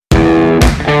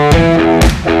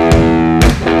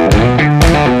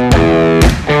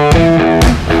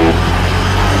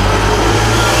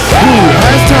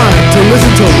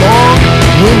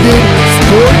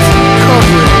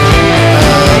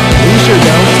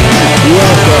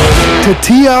to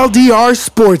TLDR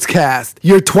Sportscast,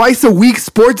 your twice-a-week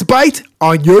sports bite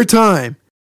on your time.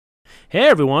 Hey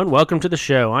everyone, welcome to the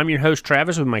show. I'm your host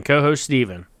Travis with my co-host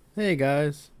Steven. Hey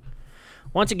guys.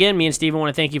 Once again, me and Steven want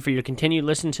to thank you for your continued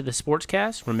listen to the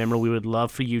Sportscast. Remember, we would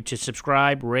love for you to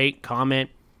subscribe, rate, comment,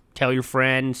 tell your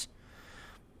friends,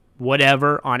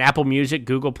 whatever, on Apple Music,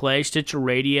 Google Play, Stitcher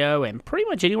Radio, and pretty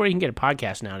much anywhere you can get a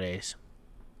podcast nowadays.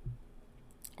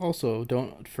 Also,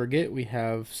 don't forget we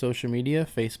have social media,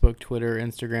 Facebook, Twitter,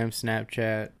 Instagram,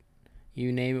 Snapchat.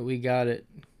 You name it, we got it.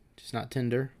 Just not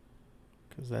Tinder,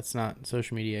 because that's not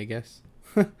social media, I guess.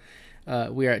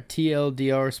 We are at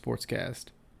TLDR Sportscast.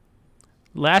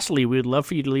 Lastly, we would love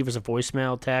for you to leave us a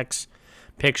voicemail, text,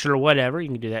 picture, or whatever. You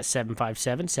can do that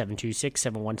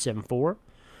 757-726-7174.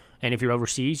 And if you're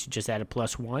overseas, you just add a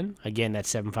 +1. Again,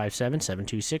 that's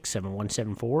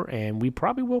 757-726-7174. And we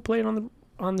probably will play it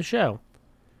on the show.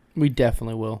 We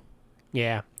definitely will.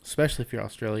 Yeah. Especially if you're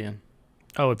Australian.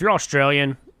 Oh, if you're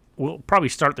Australian, we'll probably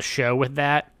start the show with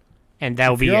that, and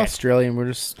that'll be it. If you're Australian, we'll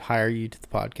just hire you to the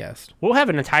podcast. We'll have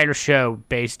an entire show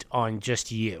based on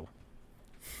just you.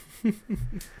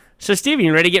 So, Steven,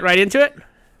 you ready to get right into it?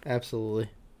 Absolutely.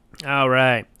 All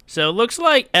right. So, it looks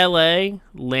like LA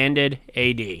landed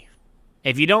AD.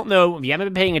 If you don't know, if you haven't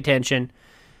been paying attention,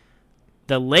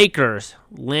 the Lakers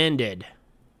landed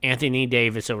Anthony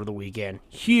Davis over the weekend.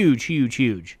 Huge, huge,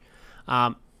 huge.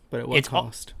 But at what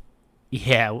cost?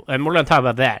 Yeah, and we're going to talk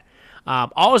about that.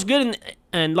 All is good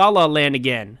in La La Land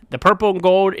again. The purple and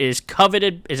gold is a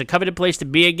coveted place to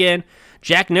be again.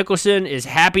 Jack Nicholson is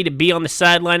happy to be on the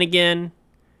sideline again.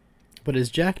 But is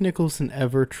Jack Nicholson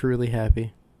ever truly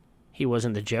happy? He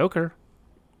wasn't the Joker.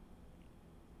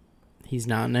 He's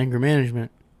not in anger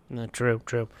management. No, true.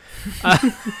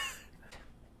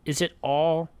 Is it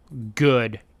all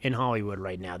good in Hollywood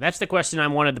right now? That's the question I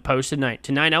wanted to pose tonight.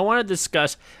 Tonight, I want to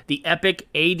discuss the epic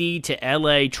AD to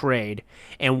LA trade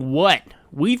and what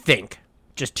we think,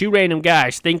 just two random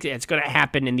guys, think it's going to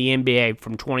happen in the NBA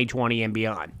from 2020 and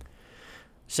beyond.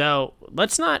 So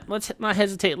let's not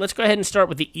hesitate. Let's go ahead and start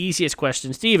with the easiest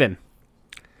question. Steven,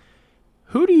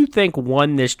 who do you think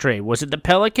won this trade? Was it the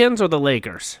Pelicans or the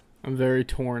Lakers? I'm very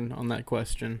torn on that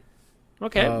question.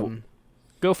 Okay,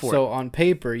 go for it. So on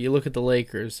paper, you look at the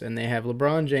Lakers, and they have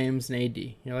LeBron James and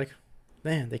AD. You're like,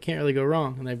 man, they can't really go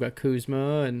wrong. And they've got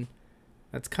Kuzma, and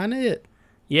that's kind of it.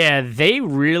 Yeah, they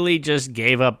really just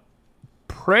gave up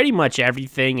pretty much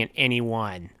everything and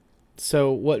anyone.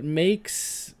 So what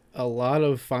makes a lot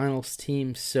of finals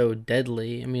teams so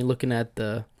deadly, I mean, looking at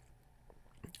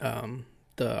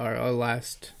our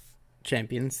last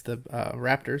champions, the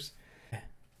Raptors.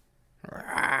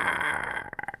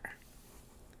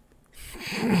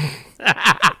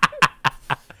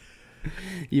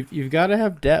 You've got to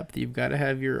have depth. You've got to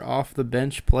have your off the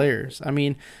bench players. I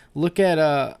mean, look at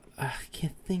I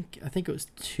think it was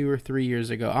 2 or 3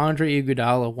 years ago. Andre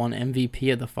Iguodala won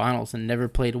MVP of the finals and never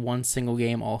played one single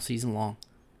game all season long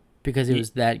because he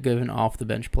was that good of an off the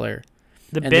bench player.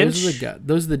 Those are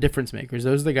the difference makers.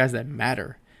 Those are the guys that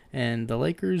matter. And the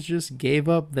Lakers just gave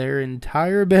up their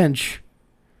entire bench.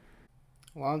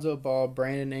 Lonzo Ball,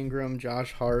 Brandon Ingram,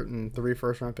 Josh Hart, and 3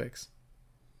 first-round picks.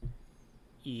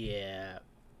 Yeah.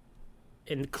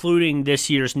 Including this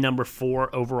year's number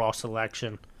 4 overall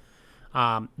selection.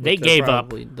 They gave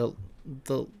up.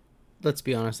 Let's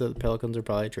be honest, the Pelicans will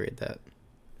probably trade that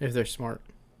if they're smart.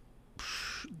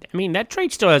 I mean, that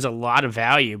trade still has a lot of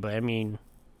value, but I mean...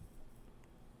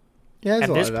 Yeah, at a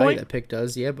lot this of value point, that pick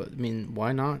does, yeah, but I mean,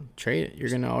 why not trade it? You're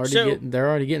gonna they're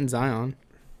already getting Zion.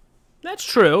 That's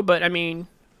true, but I mean,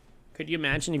 could you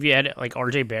imagine if you had like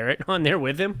RJ Barrett on there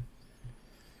with him?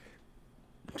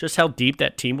 Just how deep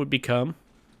that team would become.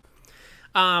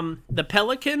 The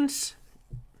Pelicans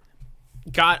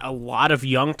got a lot of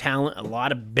young talent, a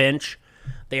lot of bench.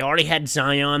 They already had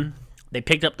Zion. They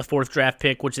picked up the 4th draft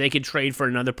pick, which they could trade for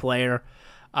another player.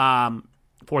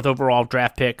 4th overall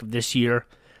draft pick this year.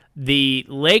 The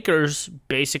Lakers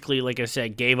basically, like I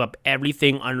said, gave up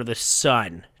everything under the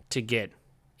sun to get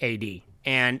AD.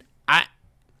 And I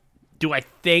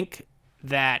think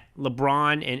that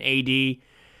LeBron and AD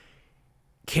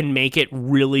can make it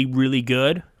really, really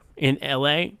good in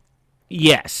LA?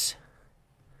 Yes.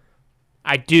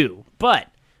 I do. But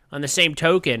on the same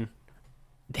token,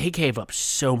 they gave up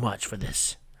so much for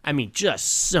this. I mean, just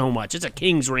so much. It's a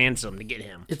king's ransom to get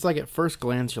him. It's like at first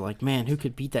glance, you're like, man, who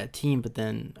could beat that team? But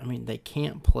then, I mean, they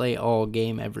can't play all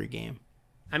game every game.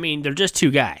 I mean, they're just two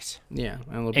guys. Yeah.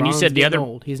 And you said the other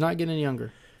old. He's not getting any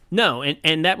younger. No,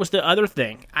 and that was the other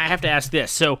thing. I have to ask this.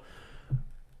 So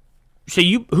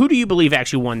who do you believe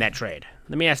actually won that trade?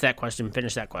 Let me ask that question,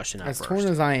 finish that question up first. first. As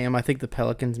torn as I am, I think the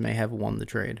Pelicans may have won the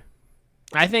trade.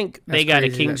 I think they As got a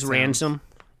crazy as king's that sounds. ransom.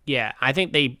 Yeah, I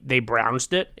think they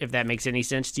Brownsed it, if that makes any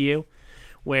sense to you,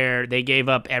 where they gave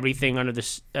up everything under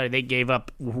this. They gave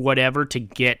up whatever to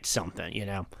get something, you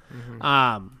know.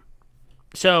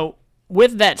 So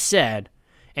with that said,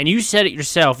 and you said it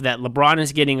yourself that LeBron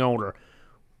is getting older.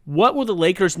 What will the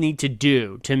Lakers need to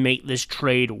do to make this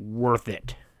trade worth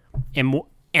it, and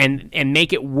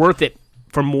make it worth it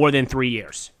for more than 3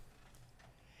 years?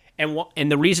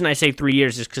 And the reason I say 3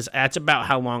 years is because that's about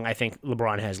how long I think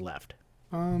LeBron has left.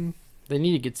 They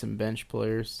need to get some bench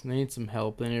players. They need some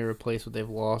help. They need to replace what they've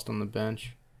lost on the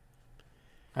bench.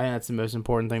 I think that's the most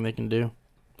important thing they can do.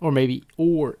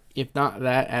 Or if not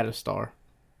that, add a star.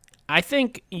 I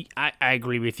think I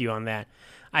agree with you on that.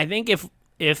 I think if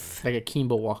Like a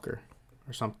Kemba Walker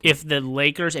or something. if the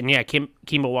Lakers, and yeah,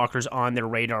 Kemba Walker's on their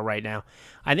radar right now.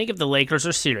 I think if the Lakers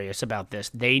are serious about this,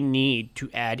 they need to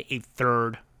add a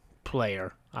third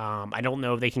player. I don't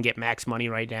know if they can get max money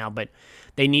right now, but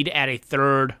they need to add a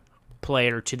third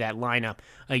player to that lineup,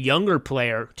 a younger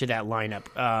player to that lineup.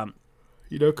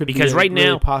 Could because be a right really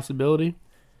now- possibility,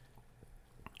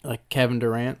 like Kevin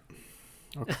Durant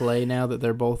or Clay. Now that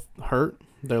they're both hurt,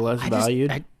 they're less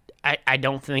valued. I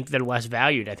don't think they're less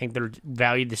valued. I think they're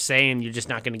valued the same. You're just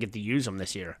not going to get to use them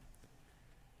this year.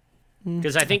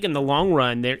 Because I think in the long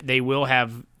run,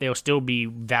 they'll still be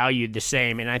valued the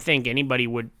same, and I think anybody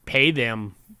would pay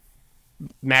them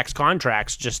max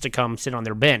contracts just to come sit on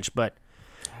their bench, but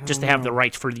just to have the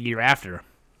rights for the year after.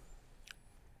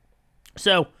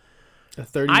 So, A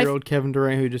 30-year-old Kevin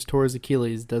Durant who just tore his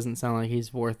Achilles doesn't sound like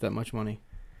he's worth that much money.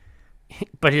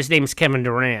 but his name's Kevin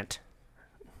Durant.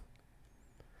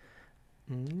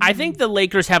 I think the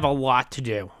Lakers have a lot to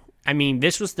do. I mean,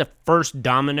 this was the first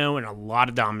domino in a lot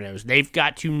of dominoes. They've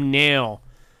got to nail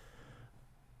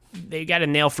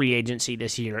free agency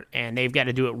this year, and they've got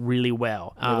to do it really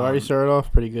well. They've already started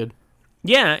off pretty good.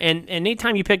 Yeah, and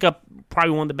anytime you pick up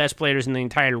probably one of the best players in the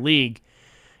entire league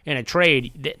in a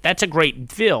trade, that's a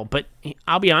great fill. But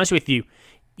I'll be honest with you,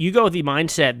 you go with the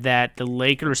mindset that the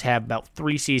Lakers have about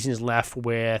 3 seasons left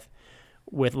with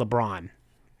LeBron.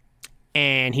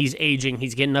 And he's aging.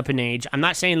 He's getting up in age. I'm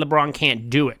not saying LeBron can't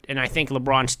do it, and I think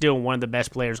LeBron's still one of the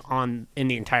best players in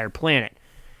the entire planet.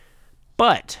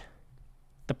 But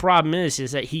the problem is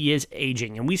that he is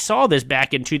aging, and we saw this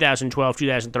back in 2012,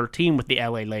 2013 with the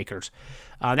LA Lakers.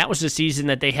 That was the season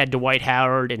that they had Dwight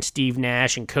Howard and Steve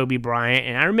Nash and Kobe Bryant,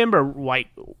 and I remember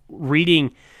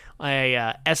reading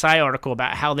a SI article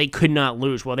about how they could not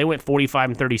lose. Well, they went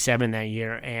 45-37 that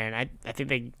year, and I think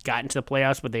they got into the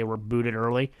playoffs, but they were booted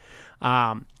early.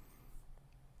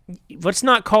 Let's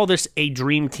not call this a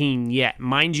dream team yet.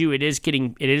 Mind you, it is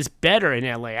better in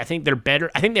LA. I think they're better.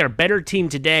 I think they're a better team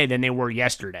today than they were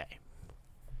yesterday.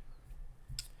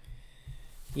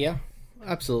 Yeah,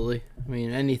 absolutely. I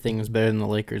mean, anything is better than the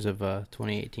Lakers of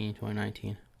 2018,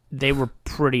 2019. They were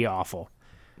pretty awful.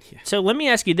 Yeah. So let me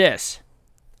ask you this.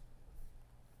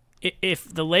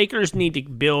 If the Lakers need to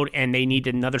build and they need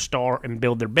another star and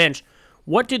build their bench,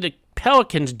 what do the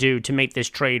Pelicans do to make this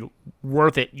trade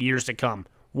worth it years to come?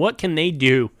 What can they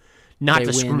do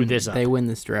screw this up? They win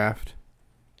this draft.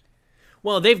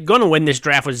 Well, they're going to win this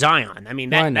draft with Zion. I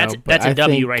mean, that's a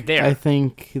W right there. I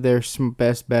think there's some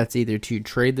best bets either to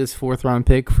trade this 4th-round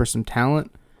pick for some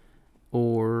talent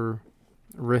or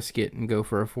risk it and go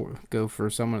for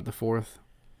someone at the 4th.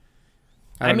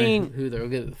 I don't know who they'll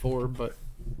get at the 4, but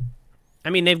I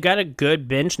mean, they've got a good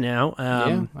bench now.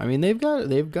 yeah, I mean they've got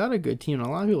a good team. A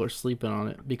lot of people are sleeping on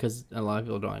it because a lot of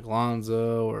people don't like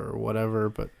Lonzo or whatever,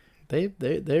 but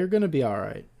they're going to be all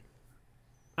right.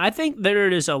 I think there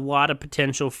is a lot of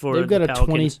potential for They've got the a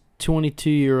Pelicans.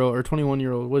 22-year-old or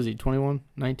 21-year-old. What is he? 21,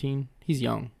 19? He's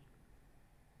young.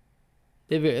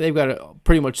 They've got a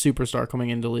pretty much superstar coming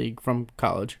into the league from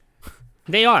college.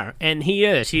 They are, and he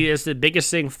is. He is the biggest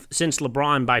thing since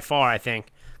LeBron by far, I think,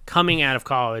 coming out of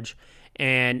college.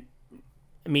 And,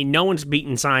 I mean, no one's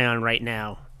beating Zion right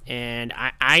now. And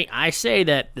I say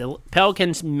that the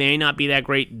Pelicans may not be that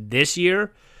great this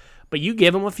year, but you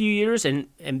give them a few years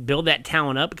and build that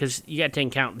talent up, because you got to take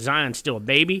into account Zion's still a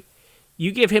baby.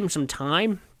 You give him some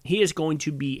time, he is going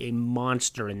to be a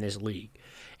monster in this league.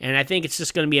 And I think it's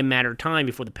just going to be a matter of time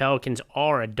before the Pelicans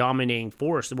are a dominating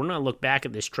force. We're not going to look back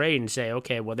at this trade and say,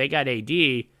 okay, well, they got AD,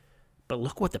 but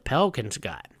look what the Pelicans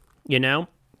got, you know?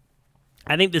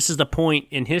 I think this is the point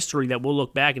in history that we'll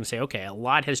look back and say, okay, a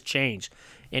lot has changed.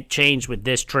 It changed with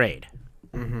this trade.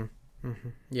 Mm-hmm. Mm-hmm.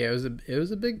 Yeah, it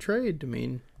was a big trade. I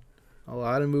mean, a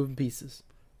lot of moving pieces.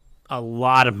 A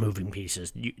lot of moving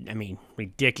pieces. I mean,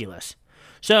 ridiculous.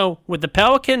 So with the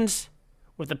Pelicans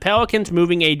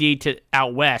moving AD to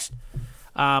out west,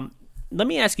 let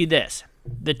me ask you this: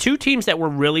 the two teams that were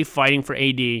really fighting for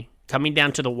AD coming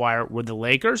down to the wire were the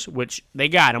Lakers, which they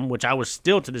got him, which I was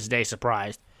still to this day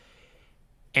surprised,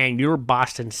 and your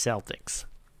Boston Celtics.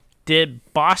 Did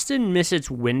Boston miss its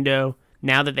window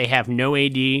now that they have no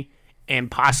AD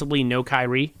and possibly no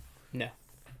Kyrie? No,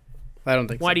 I don't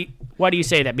think Why so. Why do you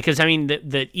say that? Because, I mean,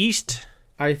 the East...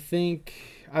 I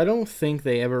don't think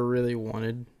they ever really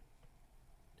wanted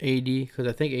AD, because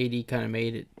I think AD kind of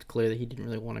made it clear that he didn't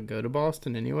really want to go to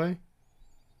Boston anyway.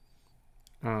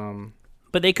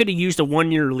 But they could have used a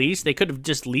one-year lease. They could have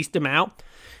just leased him out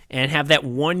and have that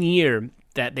 1 year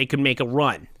that they could make a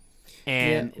run.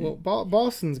 And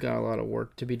Boston's got a lot of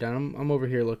work to be done. I'm over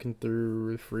here looking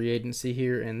through free agency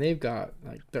here, and they've got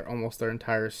they're almost their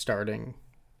entire starting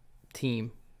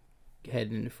team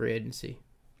heading into free agency.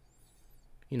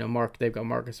 You know, they've got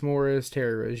Marcus Morris,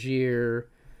 Terry Rozier,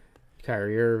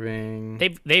 Kyrie Irving.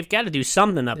 They've got to do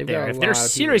something up there. If they're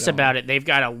serious about it, they've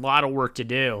got a lot of work to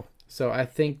do. So I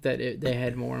think that they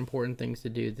had more important things to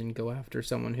do than go after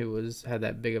someone who had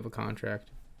that big of a contract.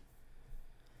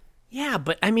 Yeah,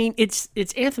 but I mean, it's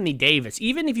Anthony Davis.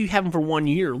 Even if you have him for 1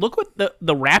 year, look what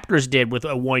the Raptors did with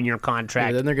a 1 year contract.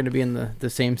 Yeah, then they're going to be in the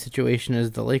same situation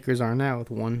as the Lakers are now,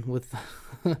 with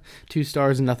 2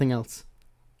 stars and nothing else.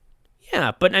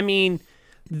 Yeah, but I mean,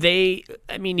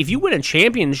 if you win a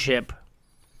championship,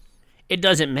 it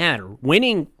doesn't matter.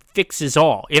 Winning fixes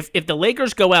all. If the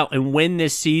Lakers go out and win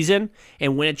this season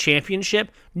and win a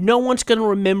championship, no one's going to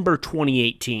remember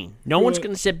 2018. No one's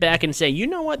going to sit back and say, you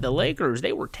know what, the Lakers,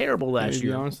 they were terrible last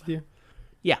year. To be honest with you?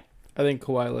 Yeah. I think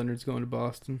Kawhi Leonard's going to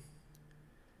Boston.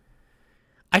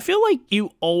 I feel like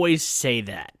you always say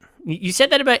that. You said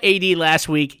that about AD last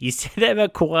week. You said that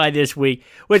about Kawhi this week.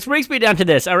 Which brings me down to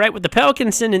this, all right? With the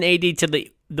Pelicans sending AD to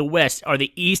the West, are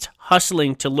the East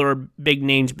hustling to lure big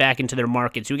names back into their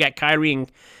markets? We got Kyrie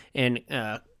and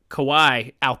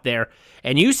Kawhi out there.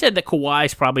 And you said that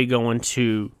Kawhi's probably going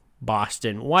to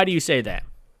Boston. Why do you say that?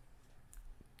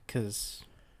 Because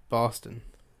Boston.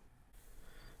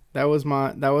 That was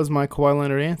my Kawhi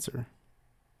Leonard answer.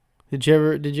 Did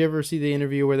you ever see the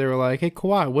interview where they were like, "Hey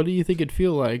Kawhi, what do you think it'd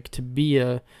feel like to be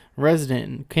a resident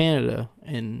in Canada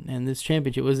and this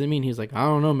championship? What does it mean?" He's like, "I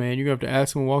don't know, man. You're gonna have to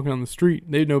ask them walking on the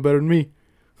street. They'd know better than me."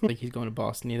 Like he's going to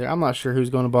Boston either. I'm not sure who's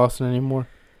going to Boston anymore.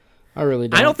 I really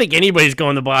don't. I don't think anybody's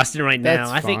going to Boston right now.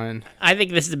 That's fine. I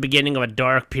think this is the beginning of a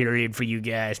dark period for you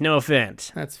guys. No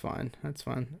offense. That's fine.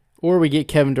 Or we get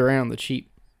Kevin Durant on the cheap.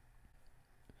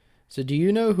 So do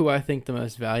you know who I think the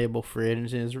most valuable free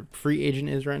agent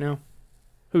is right now?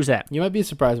 Who's that? You might be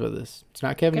surprised by this. It's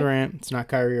not Kevin Durant. It's not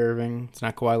Kyrie Irving. It's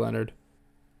not Kawhi Leonard.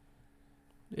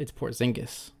 It's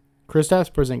Porzingis.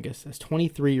 Kristaps Porzingis, this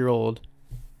 23-year-old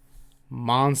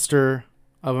monster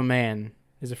of a man,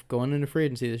 is going into free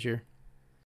agency this year.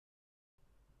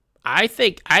 I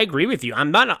think I agree with you.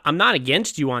 I'm not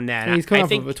against you on that. I mean, he's coming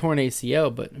off of a torn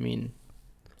ACL, but I mean,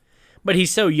 but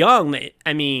he's so young that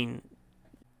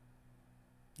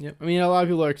yep. I mean, a lot of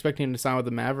people are expecting him to sign with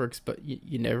the Mavericks, but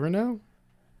you never know.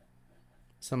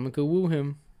 Someone could woo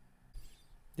him.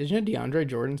 Did you know DeAndre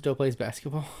Jordan still plays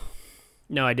basketball?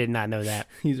 No, I did not know that.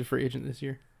 He's a free agent this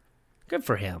year. Good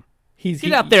for him.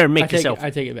 Get out there and make yourself.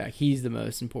 I take it back. He's the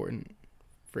most important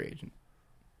free agent.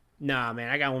 Nah, man,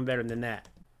 I got one better than that.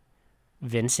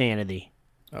 Vinsanity.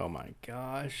 Oh my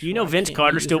gosh! You know Vince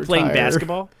Carter's still playing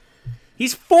basketball?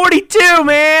 He's 42,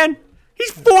 man.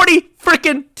 He's 40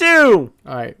 freaking 2.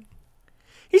 All right.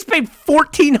 He's played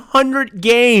 1,400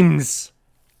 games.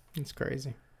 That's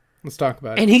crazy. Let's talk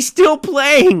about it. And he's still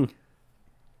playing.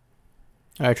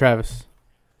 All right, Travis.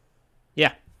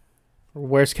 Yeah.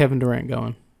 Where's Kevin Durant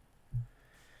going?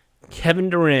 Kevin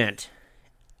Durant.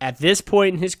 At this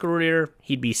point in his career,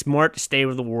 he'd be smart to stay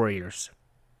with the Warriors.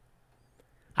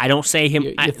 I don't say him.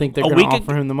 You think they're going to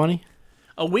offer him the money?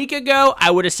 A week ago,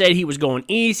 I would have said he was going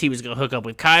east. He was going to hook up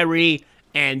with Kyrie.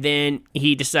 And then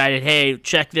he decided, hey,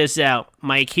 check this out.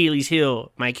 My Achilles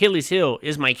heel. My Achilles heel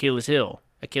is my Achilles heel.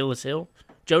 Achilles heel?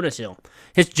 Jonas Hill.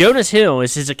 His Jonas Hill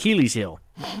is his Achilles heel.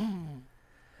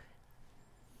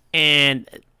 And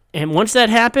once that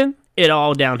happened, it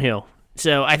all downhill.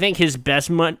 So I think his best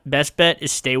bet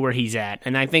is stay where he's at.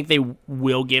 And I think they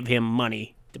will give him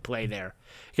money to play there.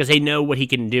 Because they know what he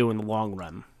can do in the long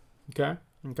run. Okay.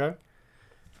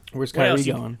 Where's Kyrie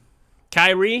going?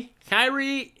 Kyrie,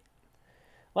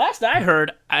 last I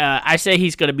heard, I say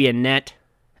he's going to be a net.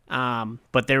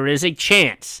 But there is a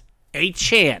chance,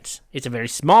 it's a very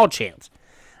small chance,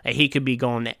 that he could be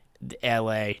going to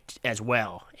L.A. as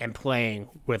well and playing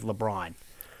with LeBron.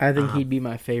 I think he'd be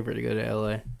my favorite to go to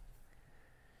L.A.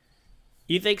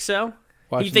 You think so?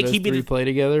 Watching you think those he'd be three play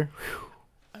together?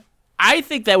 I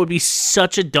think that would be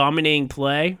such a dominating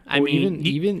play. I Or mean,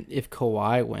 even if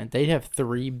Kawhi went, they'd have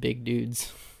 3 big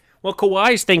dudes. well,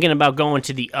 Kawhi's thinking about going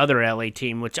to the other LA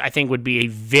team, which I think would be a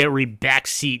very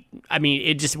backseat. I mean,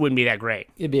 it just wouldn't be that great.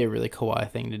 It'd be a really Kawhi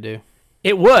thing to do.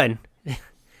 It would.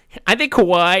 I think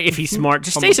Kawhi, if he's smart,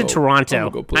 just stays in Toronto. I'm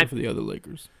gonna go play for the other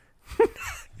Lakers.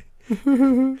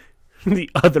 The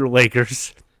other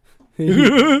Lakers.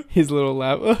 His little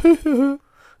laugh.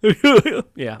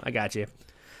 Yeah, I got you.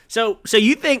 So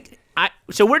you think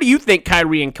so where do you think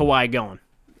Kyrie and Kawhi going?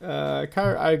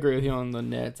 Kyrie, I agree with you on the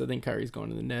Nets. I think Kyrie's going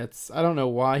to the Nets. I don't know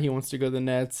why he wants to go to the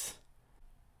Nets.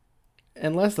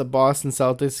 Unless the Boston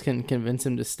Celtics can convince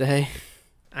him to stay.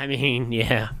 I mean,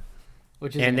 yeah.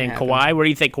 Which is And then Kawhi, where do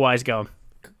you think Kawhi's going?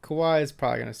 Kawhi is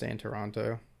probably going to stay in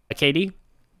Toronto. KD?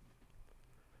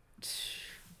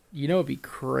 You know, it'd be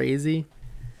crazy.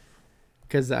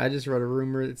 Because I just read a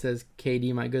rumor that says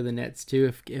KD might go to the Nets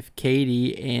too if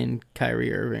KD and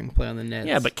Kyrie Irving play on the Nets.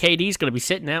 Yeah, but KD's going to be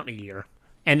sitting out in a year.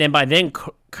 And then by then,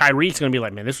 Kyrie's going to be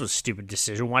like, man, this was a stupid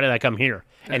decision. Why did I come here?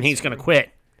 And he's going to quit.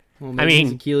 Well, I maybe mean-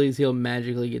 his Achilles heel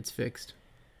magically gets fixed.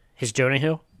 His Jonah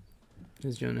Hill?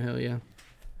 His Jonah Hill, yeah.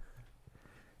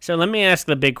 So let me ask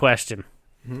the big question.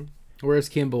 Where's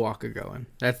Kemba Walker going?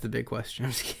 That's the big question.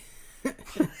 I'm just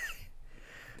kidding.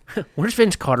 Where's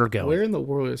Vince Carter going? Where in the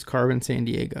world is Carmen San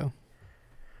Diego?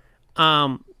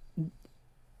 I'm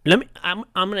going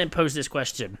to pose this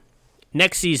question.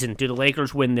 Next season, do the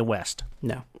Lakers win the West?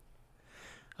 No.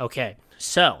 Okay.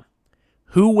 So,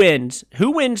 who wins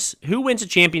a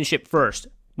championship first?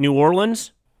 New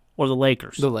Orleans or the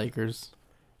Lakers? The Lakers.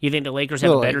 You think the Lakers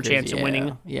have The a better Lakers, chance yeah. of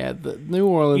winning? Yeah, the New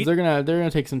Orleans, they're gonna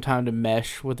take some time to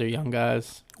mesh with their young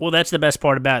guys. Well, that's the best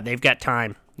part about it. They've got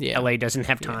time. Yeah. LA doesn't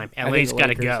have time. I think LA's the got to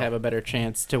Lakers go. have a better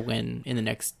chance to win in the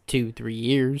next 2-3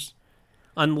 years.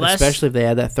 Unless Especially if they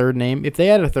add that third name. If they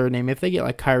add a third name, if they get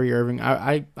like Kyrie Irving,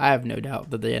 I have no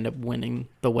doubt that they end up winning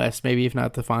the West, maybe if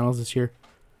not the finals this year.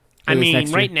 I Or this mean,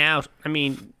 next right year. now,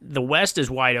 the West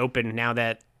is wide open now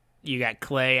that you got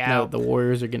Clay Now out that the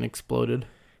Warriors are getting exploded.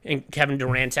 and Kevin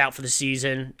Durant's out for the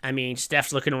season. I mean,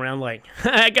 Steph's looking around like,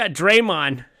 I got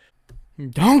Draymond.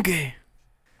 Donkey.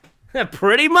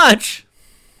 Pretty much.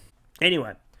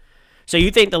 Anyway, so you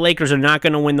think the Lakers are not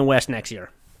going to win the West next year?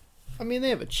 I mean, they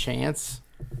have a chance.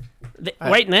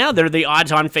 Right now, they're the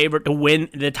odds-on favorite to win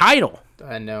the title.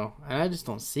 I know. And I just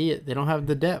don't see it. They don't have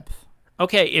the depth.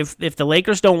 Okay, if the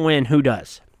Lakers don't win, who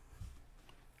does?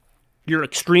 Your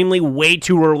extremely way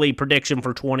too early prediction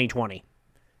for 2020.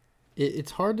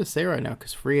 It's hard to say right now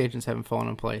because free agents haven't fallen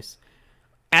in place.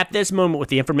 At this moment, with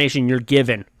the information you're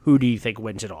given, who do you think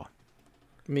wins it all?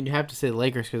 I mean, you have to say the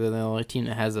Lakers because they're the only team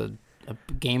that has a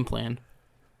game plan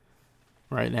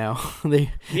right now.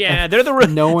 Yeah, they're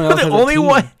No one they're else the has a only team.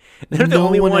 one. They're the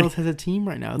only one. No one else has a team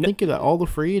right now. Think about all the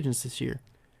free agents this year.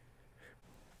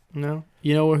 No?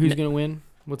 You know who's going to win?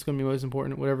 What's going to be most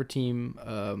important? Whatever team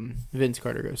Vince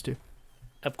Carter goes to.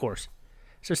 Of course.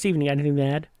 So, Steven, you got anything to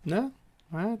add? No,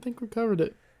 I think we covered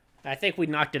it. I think we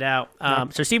knocked it out.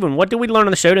 So, Steven, what did we learn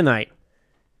on the show tonight?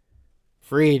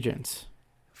 Free agents.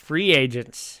 Free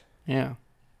agents. Yeah.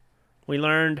 We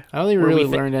learned I don't think we Where we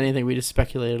really thi- learned anything. We just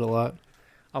speculated a lot.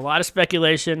 a lot of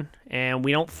speculation, and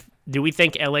we don't. Do we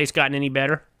think LA's gotten any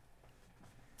better?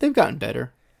 They've gotten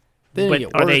better. They But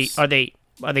didn't get worse. are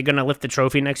they going to lift the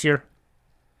trophy next year?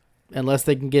 Unless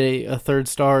they can get a third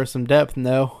star or some depth,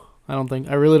 no. I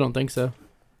really don't think so.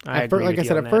 I Like I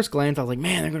said, on at first glance, I was like,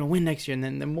 man, they're going to win next year. And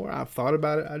then the more I've thought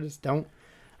about it,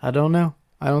 I don't know.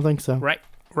 I don't think so.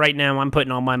 Right now, I'm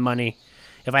putting all my money.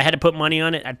 If I had to put money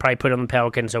on it, I'd probably put on the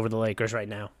Pelicans over the Lakers right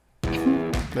now.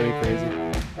 Very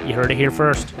crazy. You heard it here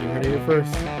first. You heard it here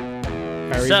first.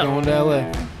 Kyrie's So- going to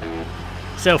LA.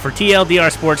 So for TLDR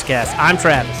Sportscast, I'm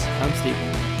Travis, I'm Steven.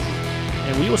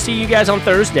 and we will see you guys on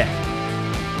Thursday.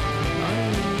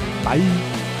 Bye.